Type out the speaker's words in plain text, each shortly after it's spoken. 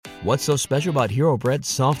What's so special about Hero Bread's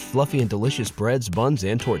soft, fluffy, and delicious breads, buns,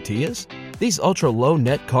 and tortillas? These ultra-low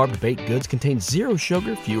net-carb baked goods contain zero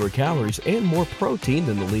sugar, fewer calories, and more protein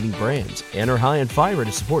than the leading brands, and are high in fiber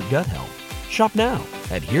to support gut health. Shop now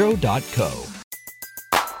at Hero.co.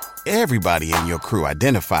 Everybody in your crew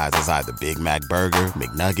identifies as either Big Mac Burger,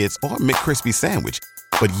 McNuggets, or McCrispy Sandwich.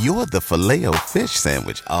 But you're the Filet-O-Fish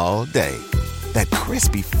Sandwich all day. That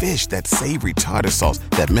crispy fish, that savory tartar sauce,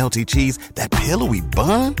 that melty cheese, that pillowy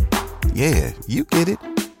bun. Yeah, you get it.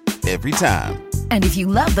 Every time. And if you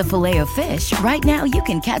love the Filet-O-Fish, right now you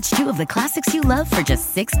can catch two of the classics you love for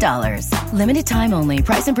just $6. Limited time only.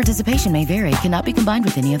 Price and participation may vary. Cannot be combined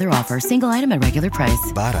with any other offer. Single item at regular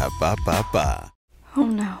price. Ba-da-ba-ba-ba. Oh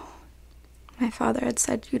no. My father had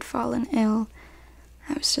said you'd fallen ill.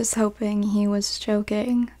 I was just hoping he was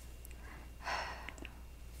joking.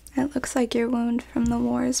 It looks like your wound from the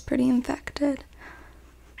war is pretty infected.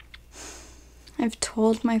 I've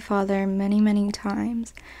told my father many, many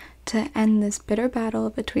times to end this bitter battle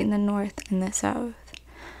between the North and the South.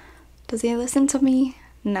 Does he listen to me?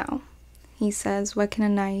 No. He says, what can a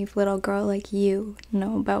naive little girl like you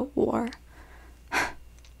know about war?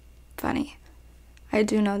 Funny. I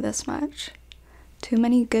do know this much. Too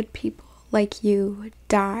many good people like you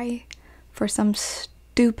die for some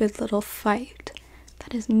stupid little fight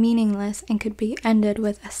that is meaningless and could be ended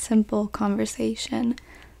with a simple conversation.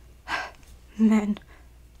 Men.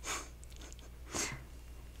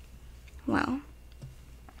 Well,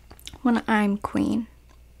 when I'm queen,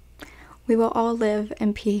 we will all live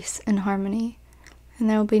in peace and harmony, and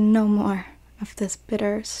there will be no more of this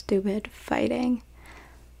bitter, stupid fighting.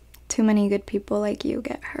 Too many good people like you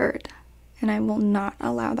get hurt, and I will not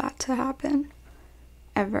allow that to happen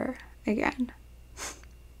ever again.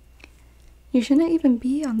 You shouldn't even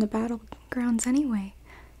be on the battlegrounds anyway.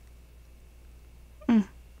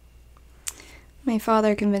 My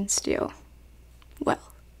father convinced you.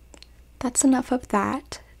 Well, that's enough of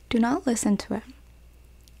that. Do not listen to him.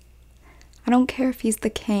 I don't care if he's the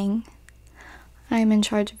king. I am in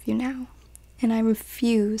charge of you now, and I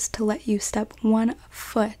refuse to let you step one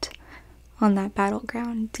foot on that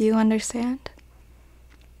battleground. Do you understand?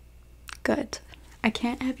 Good. I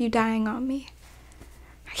can't have you dying on me.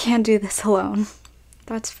 I can't do this alone.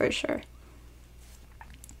 That's for sure.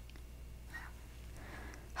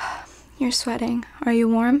 You're sweating. Are you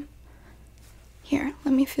warm? Here,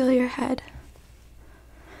 let me feel your head.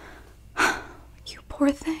 You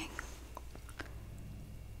poor thing.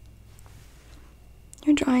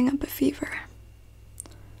 You're drawing up a fever.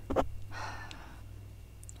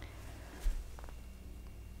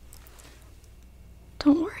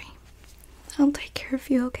 Don't worry. I'll take care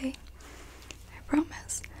of you, okay? I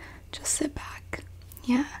promise. Just sit back.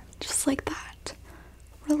 Yeah, just like that.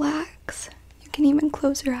 Relax. You can even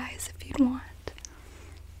close your eyes if you'd want.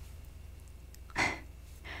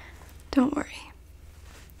 Don't worry.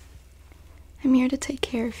 I'm here to take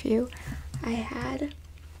care of you. I had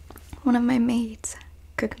one of my maids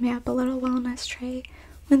cook me up a little wellness tray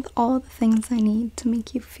with all the things I need to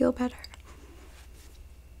make you feel better.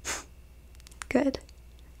 Good.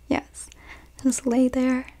 Yes. Just lay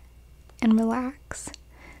there and relax.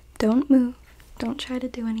 Don't move. Don't try to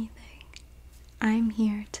do anything. I'm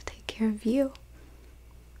here to take care of you.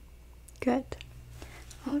 Good.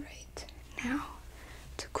 Alright. Now,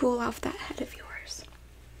 to cool off that head of yours,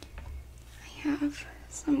 I have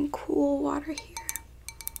some cool water here.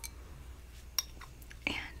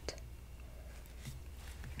 And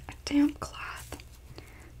a damp cloth.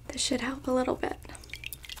 This should help a little bit.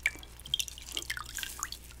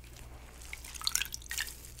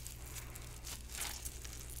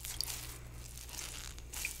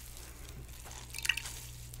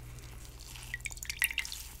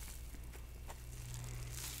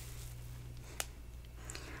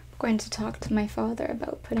 Going to talk to my father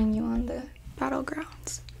about putting you on the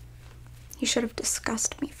battlegrounds. He should have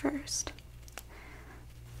discussed me first.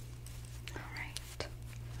 Alright.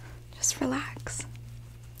 Just relax.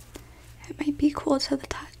 It might be cool to the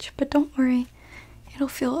touch, but don't worry. It'll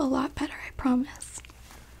feel a lot better, I promise.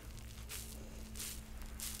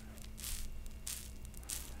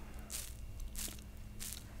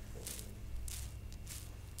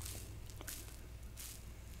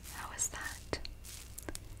 How is that?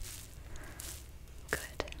 Good.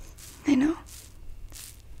 I know.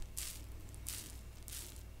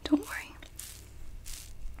 Don't worry.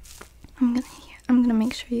 I'm gonna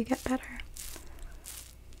make sure you get better.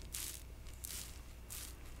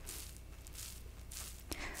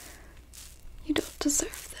 You don't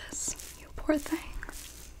deserve this, you poor thing.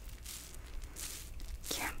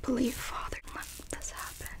 Can't believe Father let this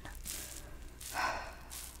happen.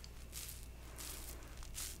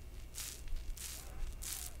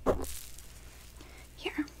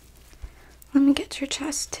 gonna get your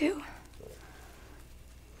chest too.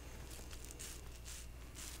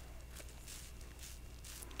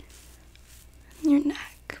 Your neck.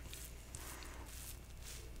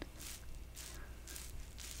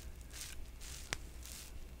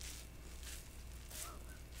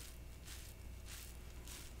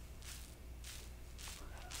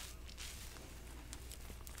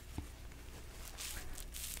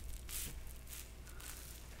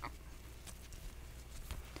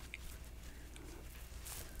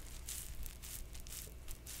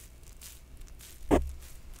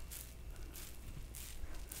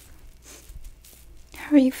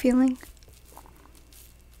 How are you feeling?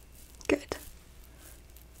 Good.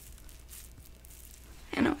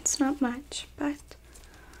 I know it's not much, but it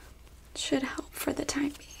should help for the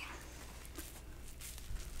time being.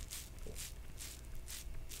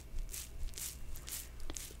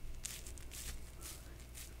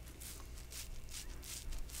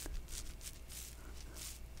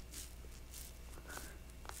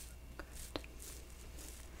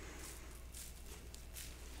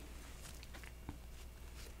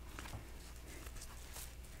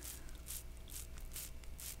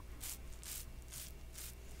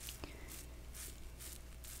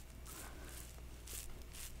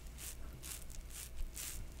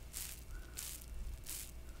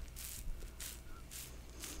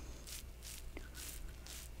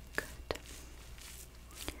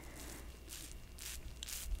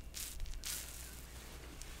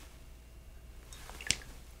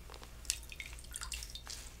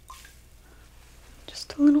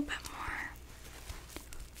 Just a little bit more.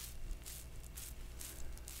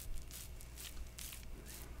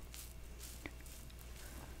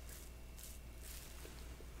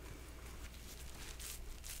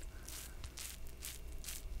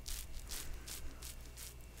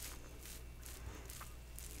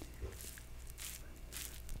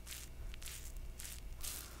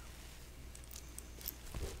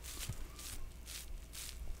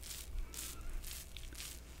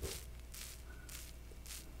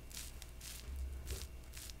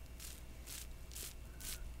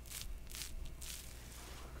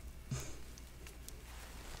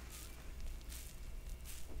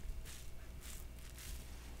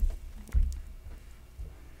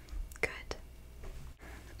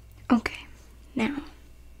 Okay, now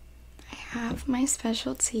I have my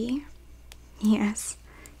specialty. Yes,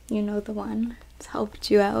 you know the one. It's helped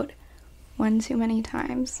you out one too many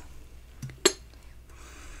times.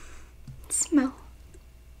 Smell.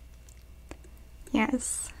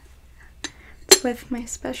 Yes, it's with my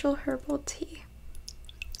special herbal tea.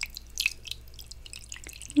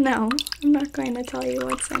 No, I'm not going to tell you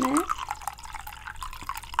what's in it,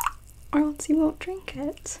 or else you won't drink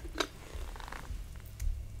it.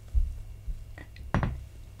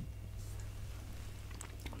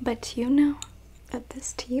 But you know that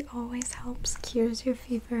this tea always helps cures your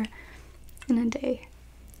fever in a day.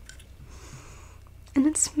 And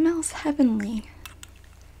it smells heavenly.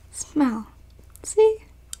 Smell. See?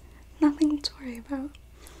 Nothing to worry about.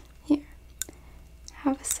 Here,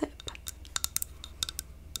 have a sip.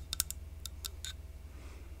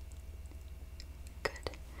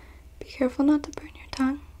 Good. Be careful not to burn your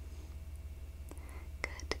tongue.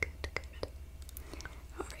 Good, good, good.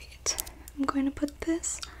 Alright, I'm going to put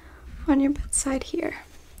this on your bedside here,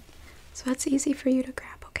 so it's easy for you to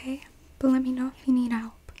grab, okay? But let me know if you need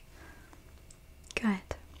help.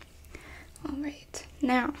 Good. Alright,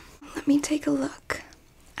 now let me take a look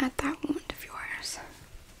at that wound of yours.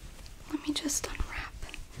 Let me just unwrap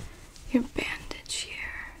your bandage here.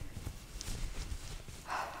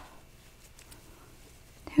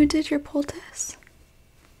 Who did your poultice?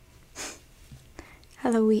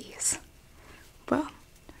 Eloise. Well,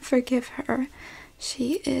 forgive her.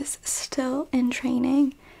 She is still in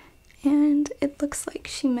training, and it looks like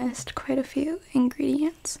she missed quite a few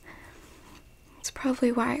ingredients. It's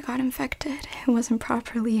probably why I got infected. It wasn't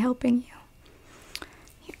properly helping you.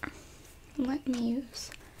 Here, let me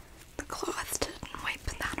use the cloth to wipe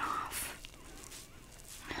that off.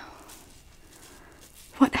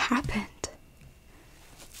 What happened?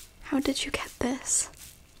 How did you get this?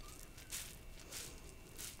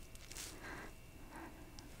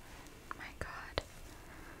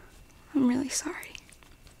 I'm really sorry.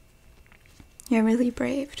 You're really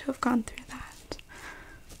brave to have gone through that.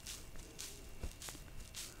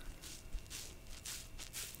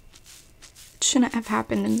 It shouldn't have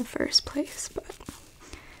happened in the first place, but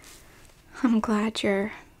I'm glad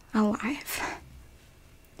you're alive.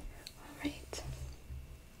 Alright.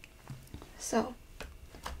 So,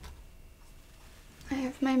 I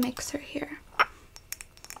have my mixer here.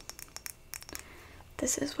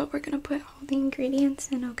 This is what we're gonna put all the ingredients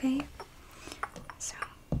in, okay?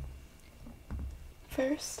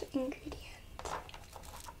 first ingredient.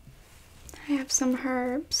 I have some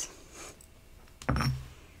herbs.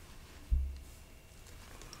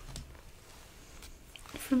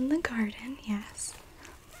 From the garden, yes.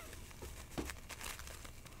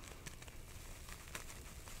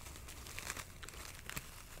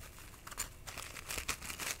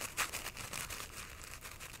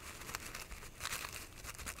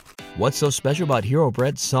 What's so special about Hero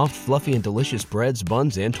Bread's soft, fluffy, and delicious breads,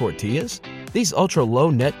 buns, and tortillas? These ultra-low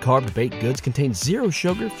net-carb baked goods contain zero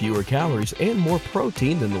sugar, fewer calories, and more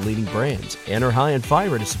protein than the leading brands, and are high in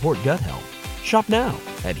fiber to support gut health. Shop now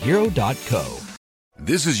at hero.co.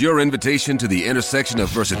 This is your invitation to the intersection of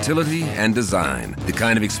versatility and design. The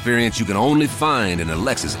kind of experience you can only find in a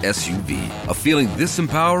Lexus SUV. A feeling this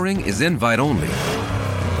empowering is invite only.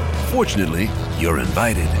 Fortunately, you're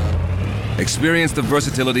invited. Experience the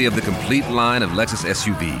versatility of the complete line of Lexus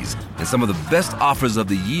SUVs and some of the best offers of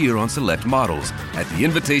the year on select models at the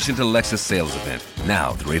Invitation to Lexus sales event,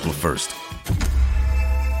 now through April 1st.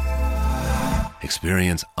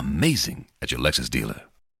 Experience amazing at your Lexus dealer.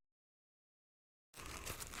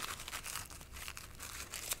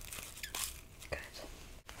 Good.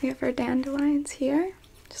 We have our dandelions here.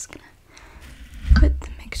 Just gonna put the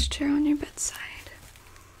mixture on your bedside.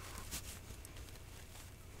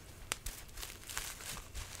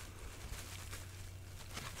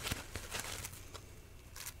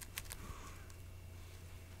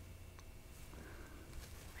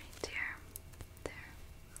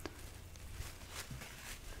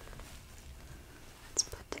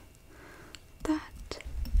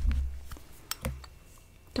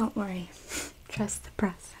 Don't worry, trust the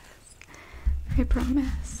process. I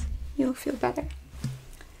promise you'll feel better.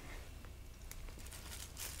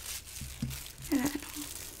 And then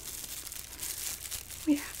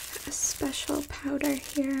we have a special powder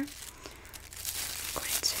here. I'm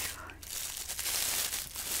going to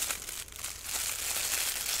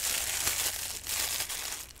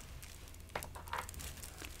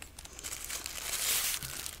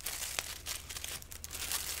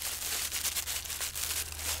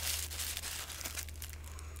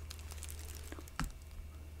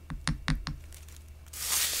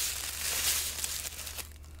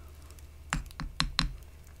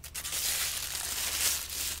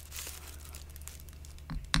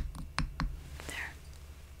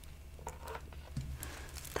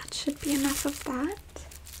should be enough of that.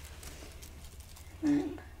 And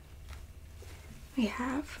then we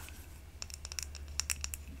have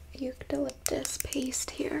eucalyptus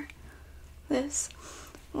paste here. This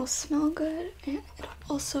will smell good and it'll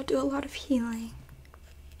also do a lot of healing.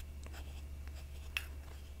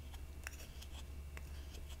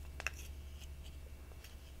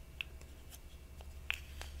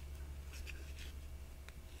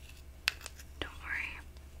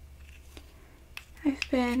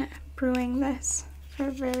 I've been brewing this for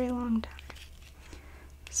a very long time,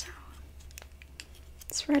 so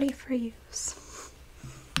it's ready for use.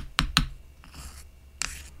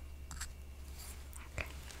 Okay.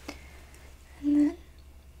 And then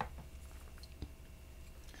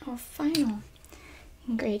our final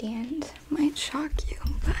ingredient might shock you,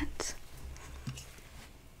 but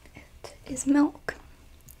it is milk.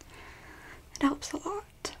 It helps a lot.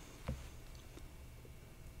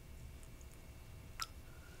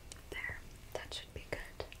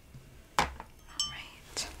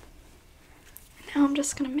 Now I'm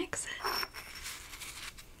just gonna mix it.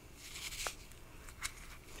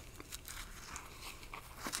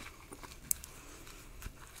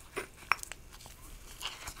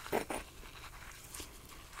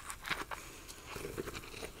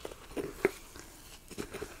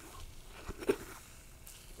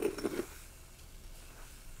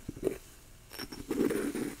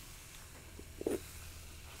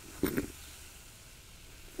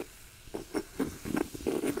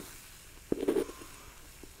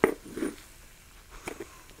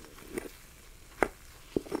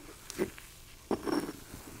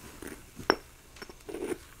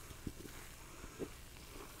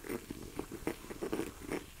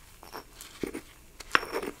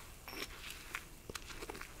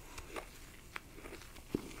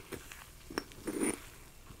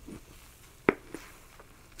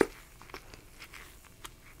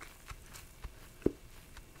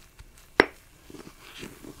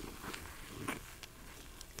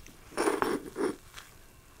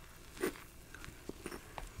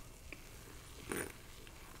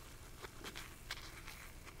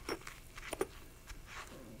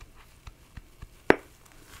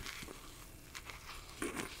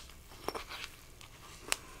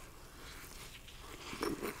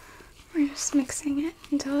 We're just mixing it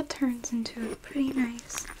until it turns into a pretty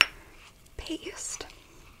nice paste.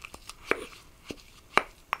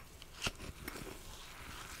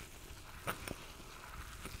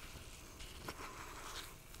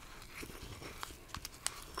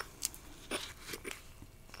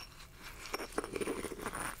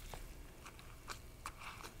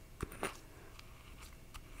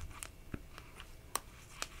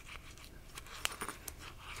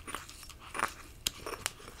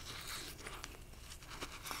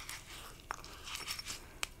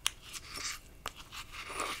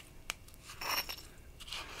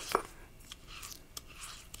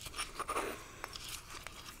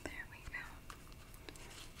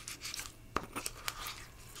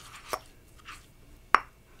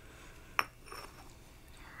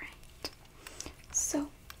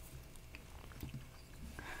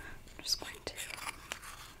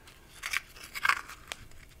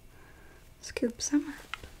 scoop some up.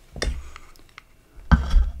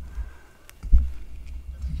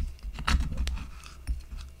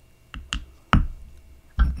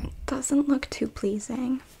 It doesn't look too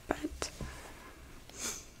pleasing, but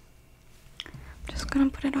I'm just gonna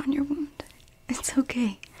put it on your wound. It's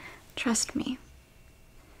okay. Trust me.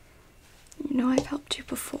 You know I've helped you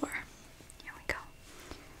before. Here we go.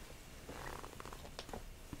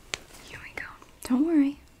 Here we go. Don't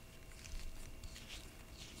worry.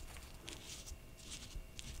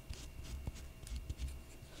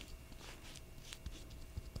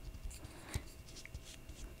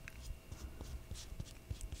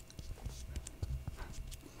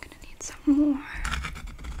 I'm gonna need some more.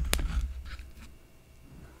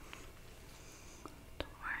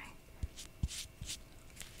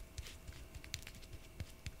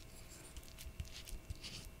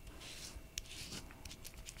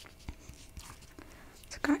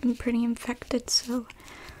 Gotten pretty infected, so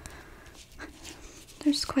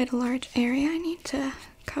there's quite a large area I need to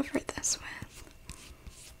cover this with.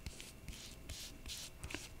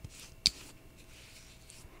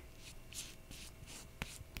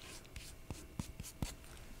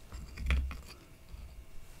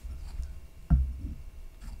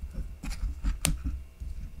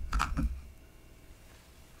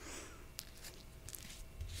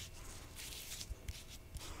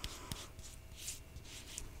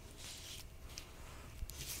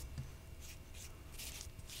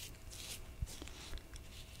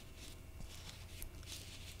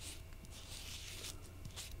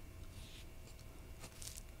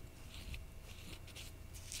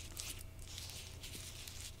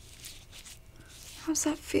 How's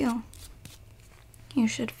that feel? You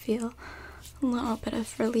should feel a little bit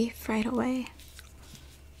of relief right away.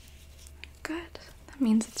 Good. That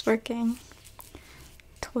means it's working.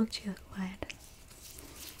 Told you it would.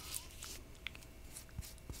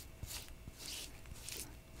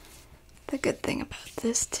 The good thing about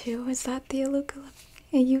this too is that the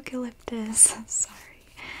eucalyptus,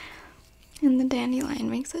 and the dandelion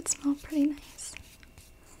makes it smell pretty nice.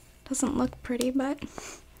 Doesn't look pretty, but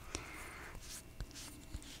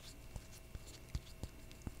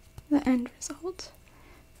the end result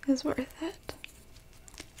is worth it.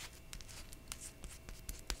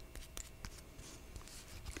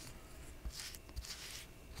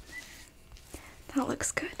 That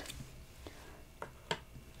looks good.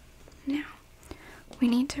 Now, we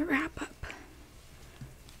need to wrap up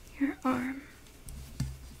your arm.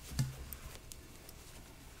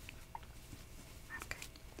 Okay.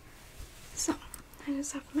 So, I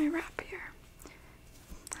just have my wrap here.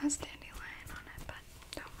 It has dandelion on it, but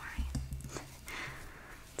don't worry.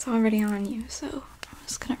 It's already on you, so I'm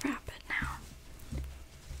just gonna wrap it now.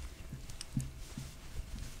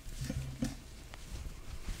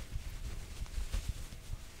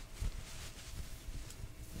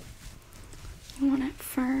 You want it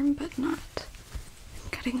firm, but not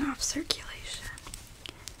cutting off circulation.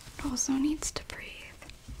 It also needs to breathe.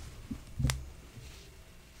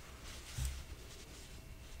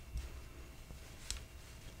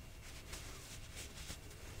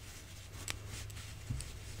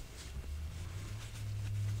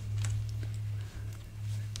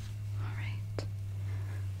 All right.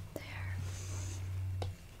 There.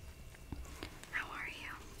 How are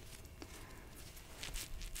you?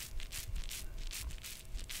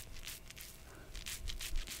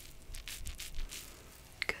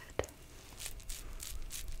 Good.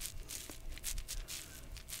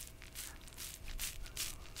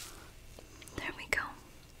 There we go.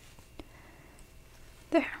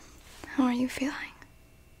 There. How are you feeling?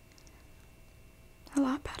 A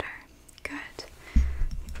lot better. Good.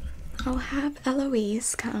 I'll have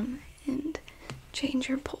Eloise come and change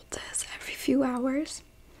your poultice every few hours.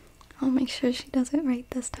 I'll make sure she does it right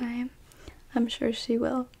this time. I'm sure she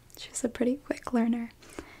will. She's a pretty quick learner.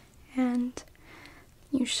 And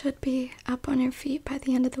you should be up on your feet by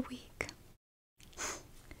the end of the week.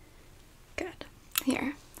 Good.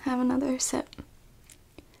 Here, have another sip.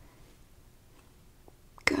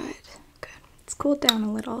 Good, good. It's cooled down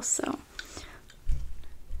a little, so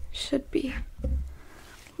should be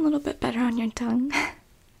a little bit better on your tongue.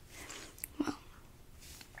 Well,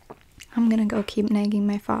 I'm gonna go keep nagging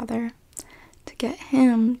my father to get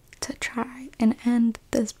him to try and end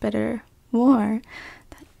this bitter war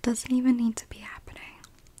that doesn't even need to be happening.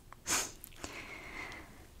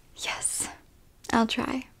 Yes, I'll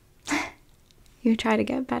try. You try to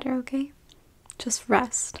get better, okay? Just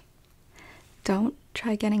rest. Don't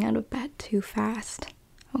try getting out of bed too fast,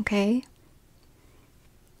 okay?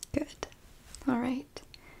 Good. Alright.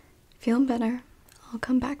 Feel better. I'll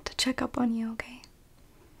come back to check up on you, okay?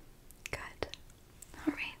 Good.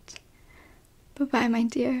 Alright. Bye-bye, my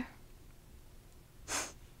dear.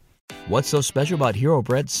 What's so special about Hero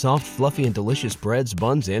Bread's soft, fluffy, and delicious breads,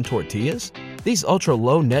 buns, and tortillas? These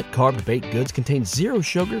ultra-low net-carb baked goods contain zero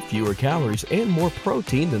sugar, fewer calories, and more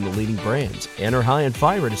protein than the leading brands, and are high in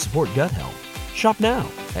fiber to support gut health. Shop now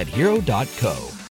at Hero.co.